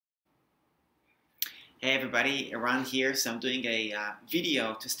Hey everybody, Eran here. So I'm doing a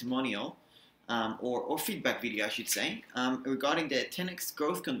video testimonial or feedback video, I should say, regarding the 10x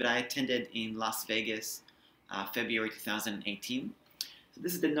GrowthCon that I attended in Las Vegas, February 2018. So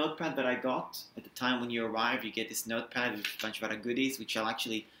this is the notepad that I got at the time when you arrive. You get this notepad with a bunch of other goodies, which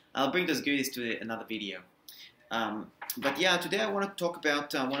I'll bring those goodies to another video. But yeah, today I want to talk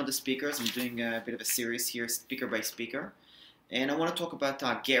about one of the speakers. I'm doing a bit of a series here, speaker by speaker. And I want to talk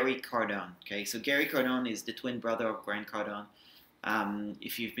about Gary Cardone. Okay, so Gary Cardone is the twin brother of Grant Cardone.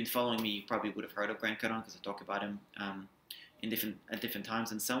 If you've been following me, you probably would have heard of Grant Cardone because I talk about him at different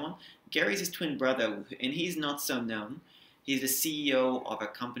times and so on. Gary's his twin brother, and he's not so known. He's the CEO of a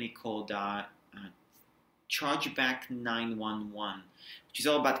company called Chargeback 911, which is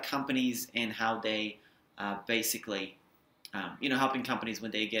all about companies and how they basically, helping companies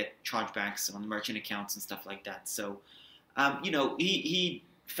when they get chargebacks on merchant accounts and stuff like that. So. He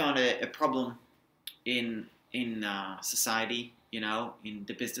found a problem in society, in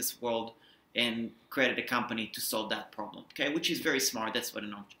the business world, and created a company to solve that problem. Okay, which is very smart. That's what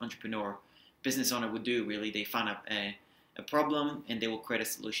an entrepreneur, business owner would do. Really, they find a problem and they will create a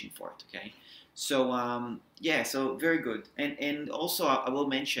solution for it. Okay, so yeah, so very good. And also I will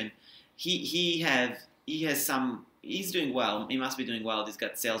mention he's doing well. He must be doing well. He's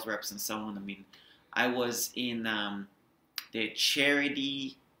got sales reps and so on. I mean, I was in the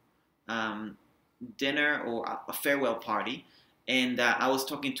charity dinner or a farewell party, and I was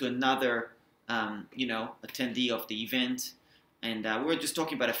talking to another, attendee of the event, and we were just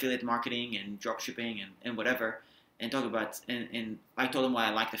talking about affiliate marketing and dropshipping and whatever, and talking about, and I told him why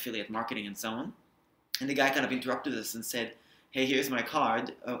I liked affiliate marketing and so on, and the guy kind of interrupted us and said, "Hey, here's my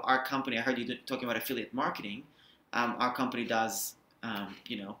card. Our company. I heard you talking about affiliate marketing. Our company does,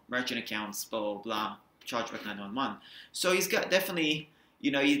 merchant accounts, blah blah blah." Chargeback 911. So he's got definitely,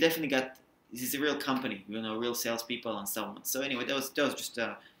 he's a real company, real salespeople and so on. So anyway, that was just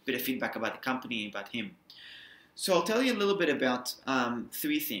a bit of feedback about the company, about him. So I'll tell you a little bit about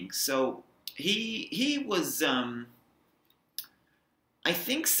three things. So he was, I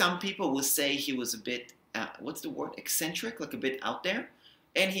think some people will say he was a bit, what's the word, eccentric, like a bit out there.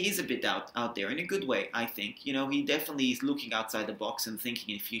 And he is a bit out there in a good way, I think. He definitely is looking outside the box and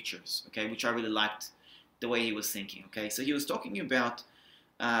thinking in futures, okay, which I really liked the way he was thinking, okay? So he was talking about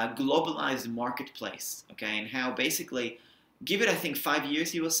globalized marketplace, okay, and how basically, give it, I think, 5 years,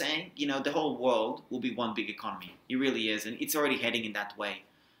 he was saying, the whole world will be one big economy. It really is, and it's already heading in that way.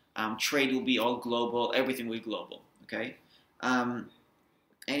 Trade will be all global, everything will be global, okay? And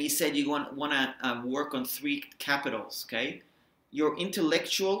he said you want to work on three capitals, okay? Your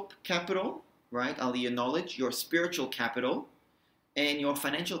intellectual capital, right, all your knowledge, your spiritual capital, and your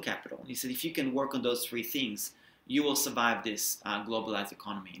financial capital. He said if you can work on those three things, you will survive this globalized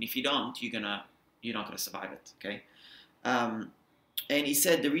economy. And if you don't, you're not gonna survive it. Okay. And he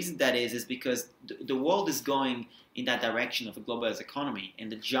said the reason that is because the world is going in that direction of a globalized economy,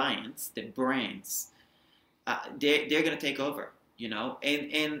 and the giants, the brands, they're gonna take over.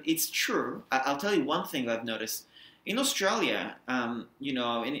 And it's true. I'll tell you one thing I've noticed in Australia. And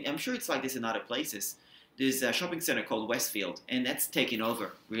I'm sure it's like this in other places. There's a shopping center called Westfield, and that's taken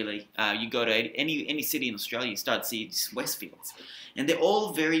over, really. You go to any city in Australia, you start seeing these Westfields. And they're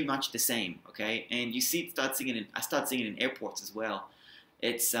all very much the same, okay? And I start seeing it in airports as well.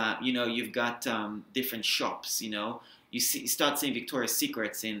 It's, you've got different shops, You start seeing Victoria's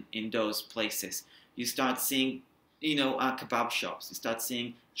Secrets in those places. You start seeing, kebab shops. You start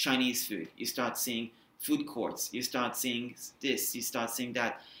seeing Chinese food. You start seeing food courts. You start seeing this. You start seeing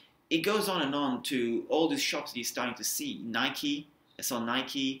that. It goes on and on to all these shops that you're starting to see. Nike, I saw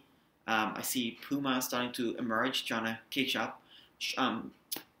Nike. I see Puma starting to emerge, trying to catch up.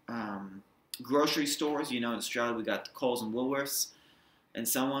 Grocery stores, in Australia we got Coles and Woolworths and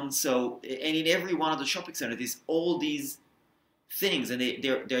so on. So, and in every one of the shopping centers, there's all these things, and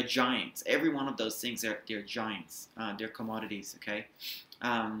they're giants. Every one of those things, they're giants. They're commodities, okay?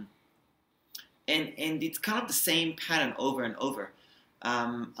 And it's kind of the same pattern over and over.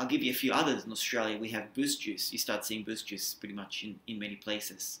 I'll give you a few others. In Australia, we have Boost Juice. You start seeing Boost Juice pretty much in many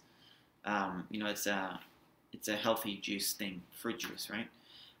places. It's a healthy juice thing, fruit juice, right?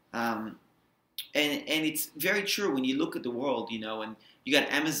 And it's very true when you look at the world, and you got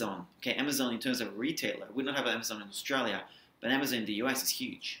Amazon. Okay, Amazon in terms of a retailer. We don't have Amazon in Australia, but Amazon in the US is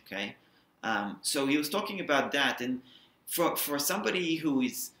huge. Okay, so he was talking about that, and for somebody who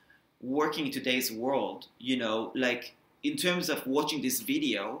is working in today's world, like, in terms of watching this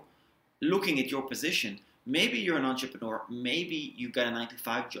video, looking at your position, maybe you're an entrepreneur, maybe you got a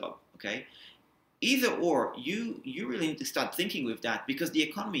 9-to-5 job, Either or, you really need to start thinking with that because the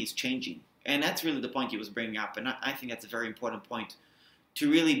economy is changing, And that's really the point he was bringing up. And I think that's a very important point, to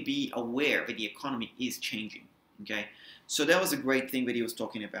really be aware that the economy is changing. Okay, so that was a great thing that he was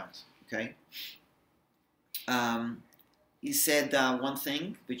talking about. Okay, he said one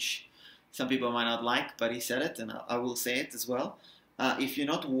thing which some people might not like, but he said it, and I will say it as well. If you're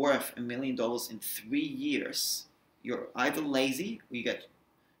not worth $1 million in 3 years, you're either lazy, or you got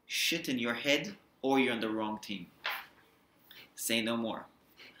shit in your head, or you're on the wrong team. Say no more.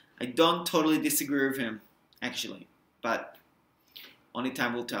 I don't totally disagree with him, actually, but only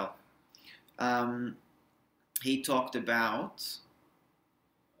time will tell. He talked about,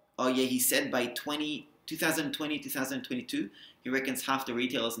 oh yeah, he said by 2020, 2022, he reckons half the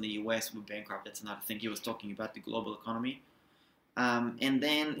retailers in the US were bankrupt. That's another thing. He was talking about the global economy. And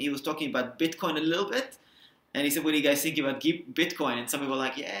then he was talking about Bitcoin a little bit. And he said, what do you guys think about Bitcoin? And some people were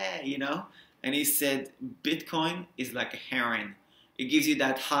like, yeah, you know. And he said, Bitcoin is like a heroin. It gives you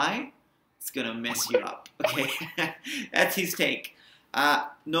that high. It's going to mess you up. Okay, that's his take.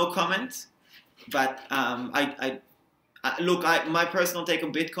 No comment. But look, my personal take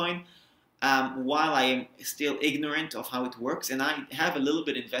on Bitcoin, while I am still ignorant of how it works, and I have a little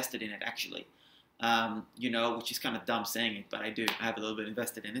bit invested in it actually, you know, which is kind of dumb saying it, but I do. I have a little bit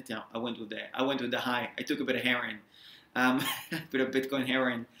invested in it. You know, I went with the high. I took a bit of heroin, a bit of Bitcoin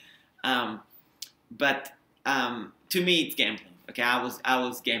heroin, but to me, it's gambling. Okay, I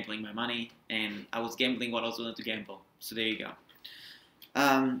was gambling my money, and I was gambling what I was willing to gamble. So there you go.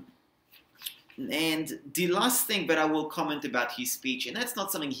 And the last thing, but I will comment about his speech, and that's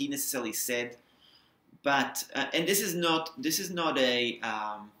not something he necessarily said, but and this is not a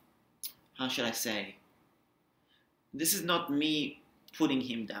how should I say? This is not me putting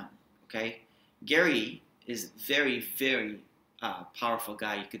him down. Okay, Gary is very, very powerful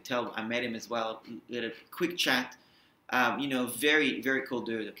guy. You could tell. I met him as well. We had a quick chat. You know, very, very cool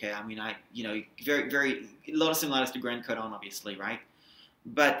dude. Okay, I mean, very a lot of similarities to Gary Cardone, obviously, right?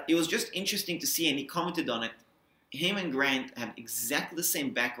 But it was just interesting to see, and he commented on it. Him and Grant have exactly the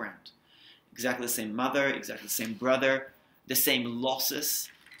same background, exactly the same mother, exactly the same brother, the same losses,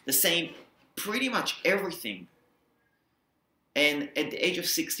 the same pretty much everything. And at the age of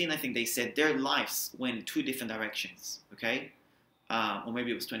 16, I think they said their lives went in 2 different directions, okay? Or maybe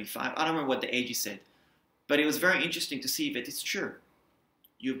it was 25. I don't remember what the age he said. But it was very interesting to see that it's true.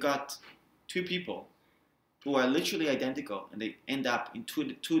 You've got 2 people who are literally identical, and they end up in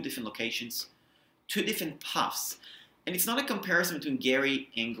two different locations, 2 different paths. And it's not a comparison between Gary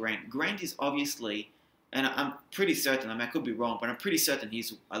and Grant. Grant is obviously, and I'm pretty certain, I mean, I could be wrong, but I'm pretty certain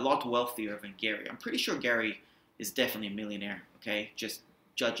he's a lot wealthier than Gary. I'm pretty sure Gary is definitely a millionaire, okay? Just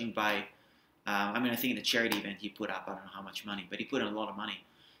judging by, I mean, I think in the charity event he put up, I don't know how much money, but he put in a lot of money.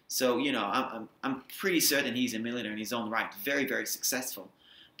 So, you know, I'm pretty certain he's a millionaire in his own right, very, very successful.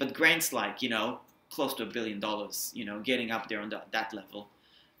 But Grant's like, you know, close to $1 billion, you know, getting up there on that level.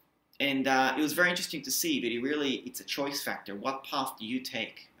 And it was very interesting to see that it's a choice factor. What path do you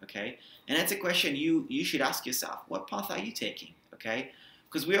take, okay? And that's a question you should ask yourself. What path are you taking, okay?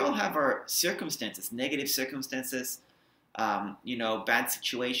 Because we all have our circumstances, negative circumstances, you know, bad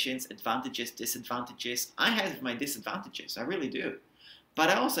situations, advantages, disadvantages. I have my disadvantages, I really do. But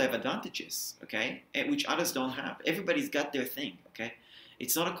I also have advantages, okay, which others don't have. Everybody's got their thing, okay?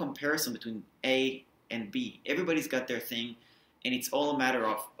 It's not a comparison between A and B. Everybody's got their thing, and it's all a matter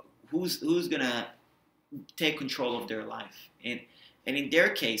of who's gonna take control of their life. And in their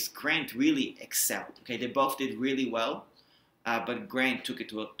case, Grant really excelled. Okay, they both did really well, but Grant took it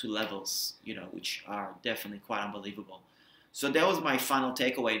to levels, you know, which are definitely quite unbelievable. So that was my final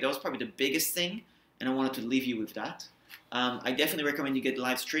takeaway. That was probably the biggest thing, and I wanted to leave you with that. I definitely recommend you get the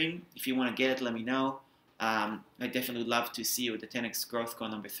live stream. If you want to get it, let me know. I definitely would love to see you at the 10X Growth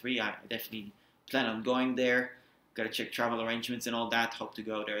Con number 3. I definitely plan on going there. Got to check travel arrangements and all that. Hope to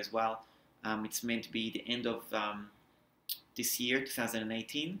go there as well. It's meant to be the end of this year,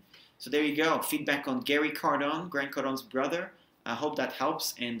 2018. So there you go. Feedback on Gary Cardone, Grant Cardone's brother. I hope that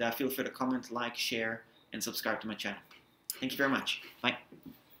helps. And feel free to comment, like, share, and subscribe to my channel. Thank you very much. Bye.